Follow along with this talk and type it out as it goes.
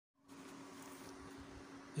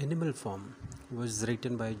Animal Farm was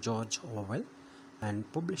written by George Orwell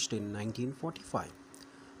and published in 1945.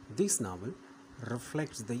 This novel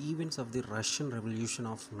reflects the events of the Russian Revolution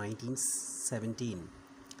of 1917.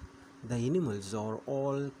 The animals are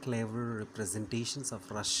all clever representations of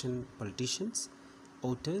Russian politicians,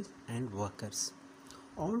 authors, and workers.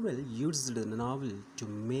 Orwell used the novel to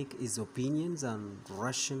make his opinions on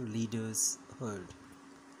Russian leaders heard.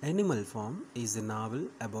 Animal Farm is a novel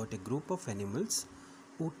about a group of animals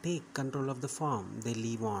who take control of the farm they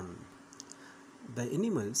live on. The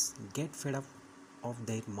animals get fed up of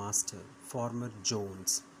their master, Farmer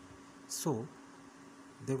Jones, so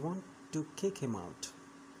they want to kick him out.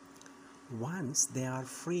 Once they are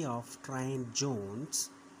free of trained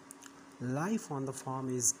Jones, life on the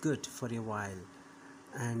farm is good for a while,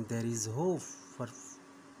 and there is hope for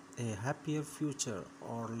a happier future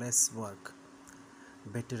or less work,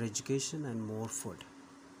 better education, and more food.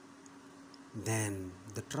 Then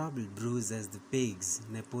the trouble brews as the pigs,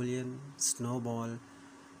 Napoleon, Snowball,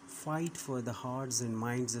 fight for the hearts and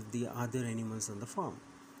minds of the other animals on the farm.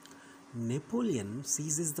 Napoleon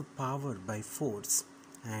seizes the power by force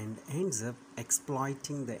and ends up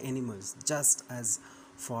exploiting the animals just as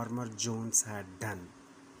Farmer Jones had done.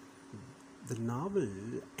 The novel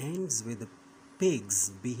ends with the pigs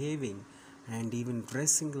behaving and even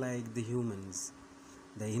dressing like the humans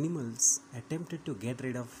the animals attempted to get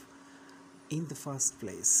rid of in the first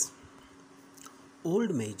place.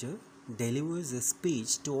 Old Major delivers a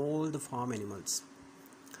speech to all the farm animals.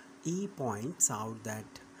 He points out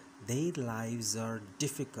that their lives are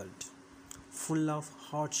difficult, full of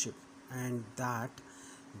hardship, and that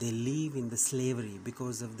they live in the slavery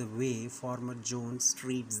because of the way Farmer Jones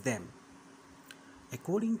treats them.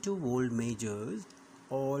 According to Old Majors,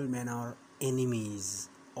 all men are enemies,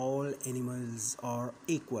 all animals are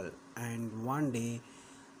equal, and one day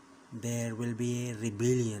there will be a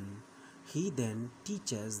rebellion. He then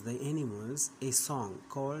teaches the animals a song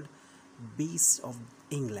called Beasts of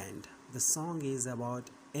England. The song is about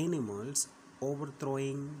animals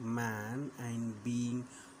overthrowing man and being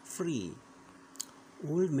free.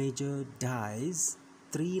 Old Major dies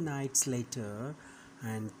 3 nights later,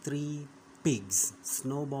 and 3 pigs,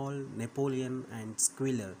 Snowball, Napoleon, and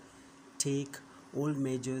Squealer, take Old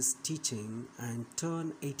Major's teaching and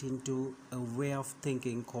turn it into a way of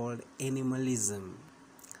thinking called animalism.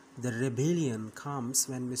 The rebellion comes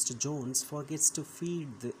when Mr. Jones forgets to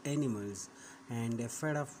feed the animals, and a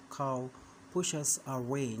fed up cow pushes her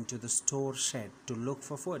way into the store shed to look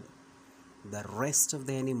for food. The rest of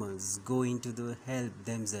the animals go into the help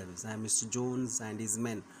themselves, and Mr. Jones and his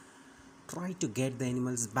men try to get the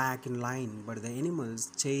animals back in line, but the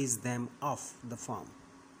animals chase them off the farm.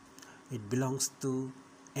 It belongs to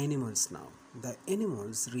animals now. The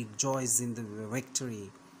animals rejoice in the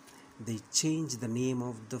victory. They change the name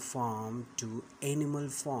of the farm to Animal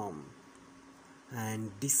Farm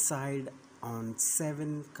and decide on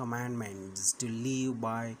 7 commandments to live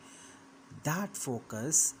by that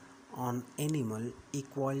focus on animal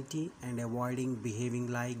equality and avoiding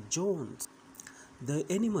behaving like Jones. The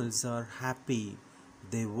animals are happy,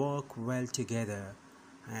 they work well together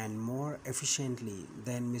and more efficiently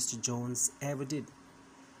than Mr. Jones ever did.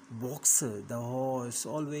 Boxer, the horse,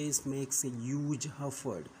 always makes a huge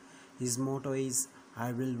effort. His motto is,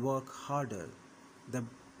 I will work harder. The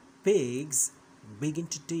pigs begin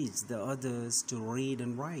to teach the others to read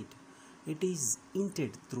and write. It is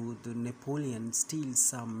hinted through the Napoleon steals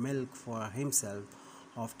some milk for himself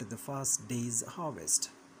after the first day's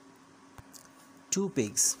harvest. 2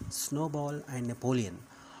 pigs, Snowball and Napoleon,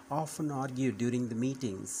 often argue during the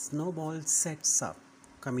meetings. Snowball sets up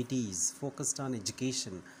committees focused on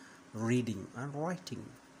education, reading, and writing.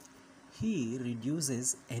 He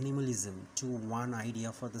reduces animalism to one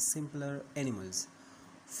idea for the simpler animals: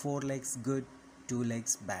 4 legs good, 2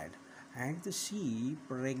 legs bad, and the sheep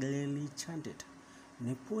regularly chanted.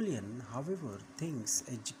 Napoleon, however, thinks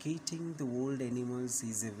educating the old animals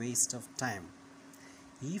is a waste of time.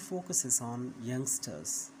 He focuses on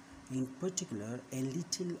youngsters, in particular a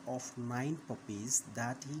litter of 9 puppies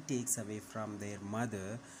that he takes away from their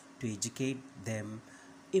mother to educate them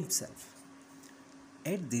himself.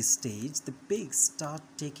 At this stage, the pigs start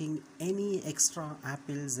taking any extra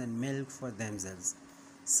apples and milk for themselves.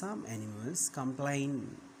 Some animals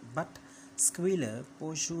complain, but Squealer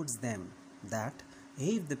pursues them that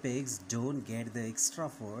if the pigs don't get the extra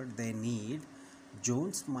food they need,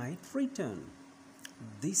 Jones might return.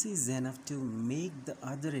 This is enough to make the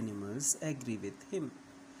other animals agree with him.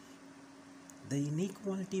 The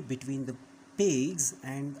inequality between the pigs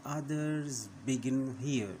and others begin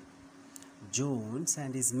here. Jones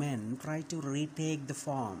and his men try to retake the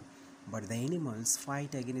farm, but the animals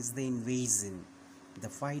fight against the invasion. The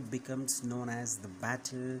fight becomes known as the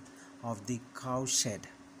Battle of the Cowshed.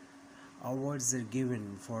 Awards are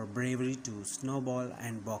given for bravery to Snowball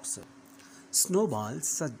and Boxer. Snowball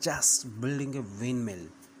suggests building a windmill.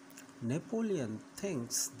 Napoleon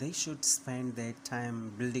thinks they should spend their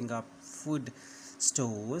time building up food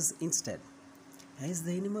stores instead. As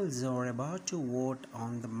the animals are about to vote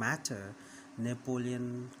on the matter,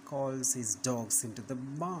 Napoleon calls his dogs into the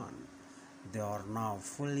barn. They are now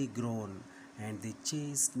fully grown and they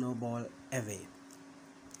chase Snowball away.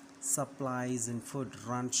 Supplies and food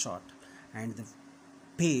run short, and the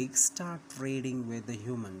pigs start trading with the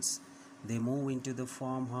humans. They move into the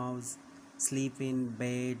farmhouse, sleep in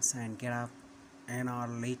beds, and get up an hour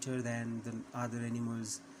later than the other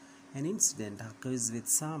animals. An incident occurs with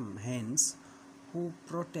some hens who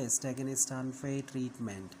protest against unfair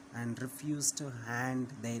treatment and refuse to hand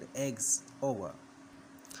their eggs over.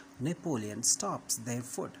 Napoleon stops their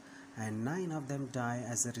food, and 9 of them die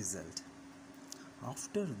as a result.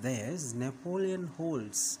 After this, Napoleon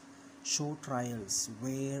holds show trials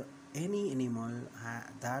where any animal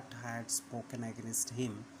that had spoken against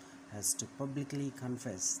him has to publicly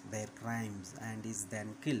confess their crimes and is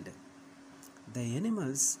then killed. The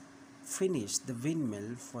animals finish the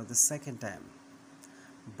windmill for the second time,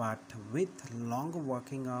 but with longer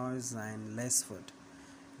working hours and less food.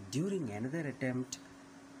 During another attempt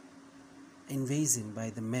invasion by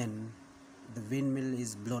the men, the windmill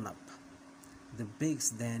is blown up. The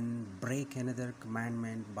pigs then break another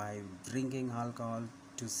commandment by drinking alcohol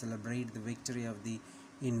to celebrate the victory of the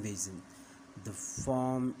invasion. The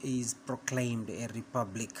farm is proclaimed a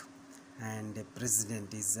republic and a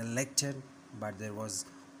president is elected, but there was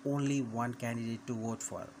only one candidate to vote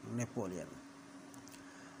for, Napoleon.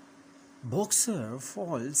 Boxer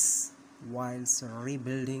falls whilst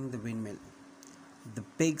rebuilding the windmill. The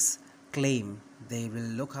pigs claim they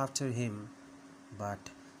will look after him, but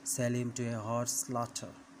sell him to a horse slaughter.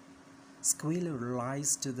 Squealer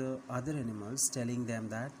lies to the other animals, telling them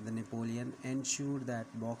that the Napoleon ensured that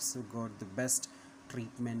Boxer got the best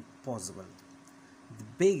treatment possible. The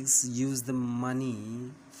pigs use the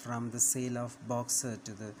money from the sale of Boxer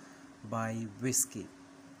to buy whiskey.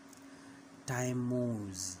 Time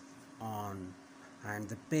moves on, and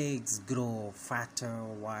the pigs grow fatter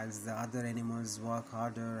whilst the other animals work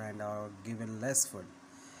harder and are given less food.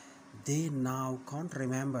 They now can't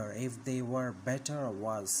remember if they were better or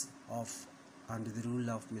worse off under the rule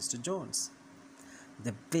of Mr. Jones.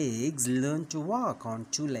 The pigs learn to walk on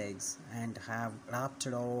 2 legs and have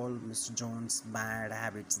adopted all Mr. Jones' bad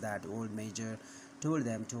habits that old Major told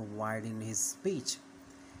them to avoid in his speech.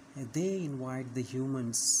 They invite the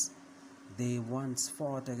humans they once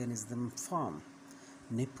fought against the farm.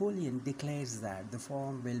 Napoleon declares that the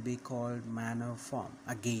farm will be called Manor Farm.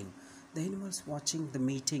 Again, the animals watching the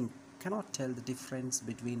meeting cannot tell the difference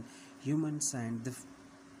between humans and the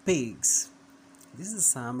pigs. This is a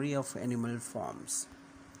summary of animal farms.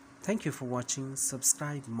 Thank you for watching.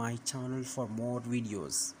 Subscribe my channel for more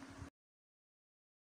videos.